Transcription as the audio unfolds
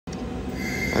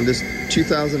On this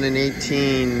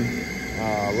 2018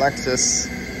 Lexus,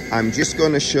 I'm just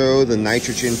going to show the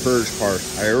nitrogen purge part.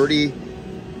 I already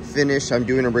finished. I'm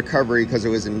doing a recovery because it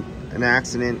was an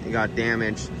accident. It got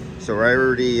damaged. So I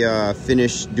already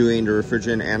finished doing the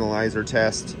refrigerant analyzer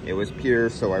test. It was pure,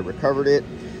 so I recovered it.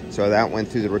 So that went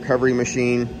through the recovery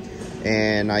machine.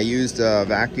 And I used a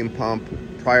vacuum pump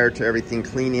prior to everything,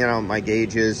 cleaning out my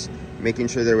gauges, making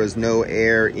sure there was no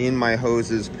air in my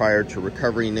hoses prior to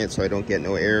recovering it, so I don't get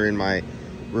no air in my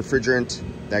refrigerant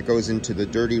that goes into the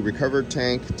dirty recovered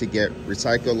tank to get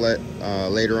recycled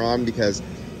later on, because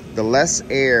the less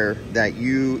air that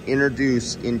you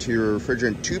introduce into your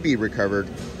refrigerant to be recovered,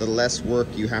 the less work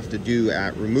you have to do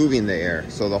at removing the air.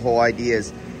 So the whole idea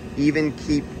is even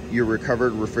keep your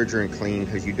recovered refrigerant clean,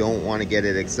 because you don't want to get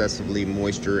it excessively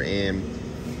moisture and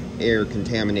air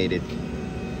contaminated.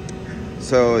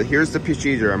 So here's the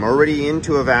procedure. I'm already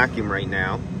into a vacuum right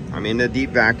now. I'm in a deep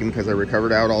vacuum because I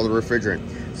recovered out all the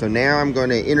refrigerant. So now I'm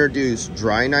going to introduce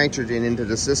dry nitrogen into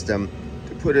the system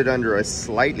to put it under a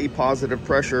slightly positive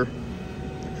pressure.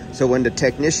 So when the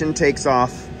technician takes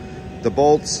off the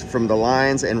bolts from the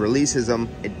lines and releases them,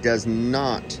 it does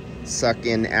not suck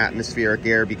in atmospheric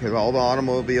air, because all the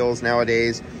automobiles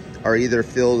nowadays are either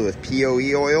filled with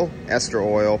POE oil, ester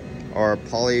oil, or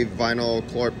polyvinyl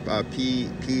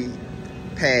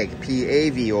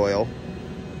PAG oil,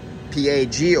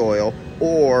 PAG oil,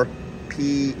 or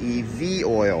PEV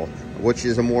oil, which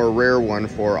is a more rare one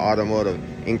for automotive.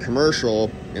 In commercial,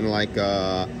 in like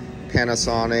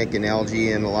Panasonic and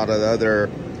LG and a lot of the other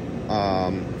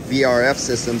VRF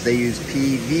systems, they use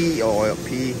PVE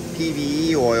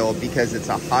oil because it's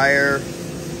a higher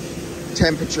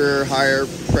temperature, higher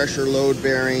pressure, load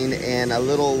bearing, and a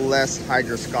little less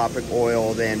hygroscopic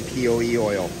oil than POE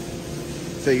oil.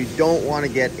 So you don't want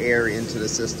to get air into the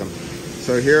system.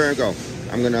 So here I go.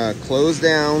 I'm gonna close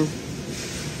down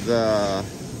the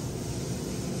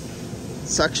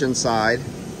suction side,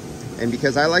 and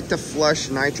because I like to flush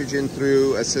nitrogen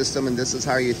through a system, and this is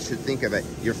how you should think of it.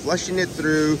 You're flushing it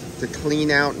through to clean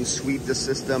out and sweep the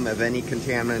system of any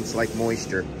contaminants like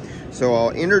moisture. So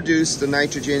I'll introduce the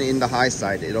nitrogen in the high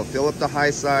side. It'll fill up the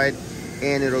high side,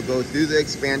 and it'll go through the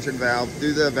expansion valve,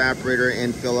 through the evaporator,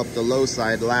 and fill up the low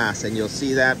side last. And you'll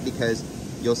see that because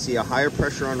you'll see a higher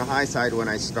pressure on the high side when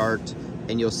I start,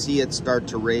 and you'll see it start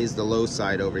to raise the low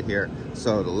side over here.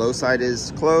 So the low side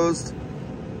is closed,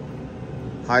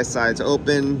 high side's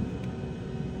open.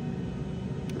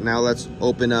 Now let's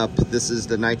open up. This is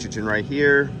the nitrogen right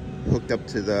here, hooked up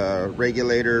to the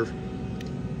regulator.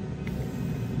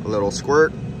 A little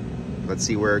squirt. Let's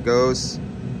see where it goes.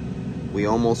 We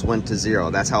almost went to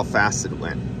 0. That's how fast it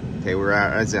went. Okay, we're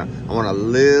at 0. I want a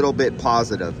little bit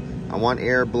positive. I want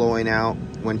air blowing out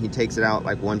when he takes it out,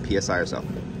 like 1 psi or so.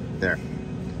 There.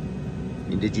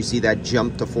 And did you see that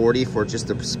jump to 40 for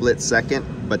just a split second?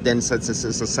 But then, since this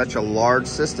is such a large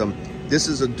system, this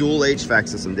is a dual HVAC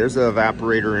system. There's an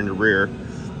evaporator in the rear.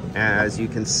 As you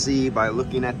can see by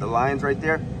looking at the lines right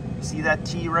there, see that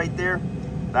T right there?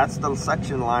 That's the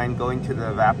suction line going to the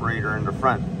evaporator in the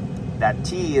front. That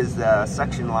T is the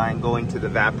suction line going to the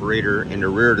evaporator in the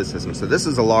rear of the system. So this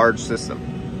is a large system.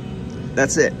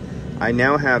 That's it. I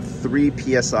now have 3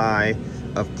 psi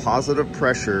of positive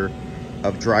pressure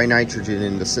of dry nitrogen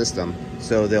in the system.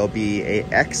 So there'll be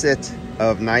an exit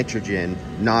of nitrogen,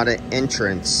 not an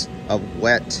entrance of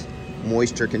wet,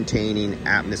 moisture-containing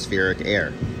atmospheric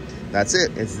air. That's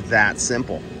it. It's that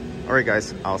simple. All right,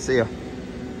 guys, I'll see you.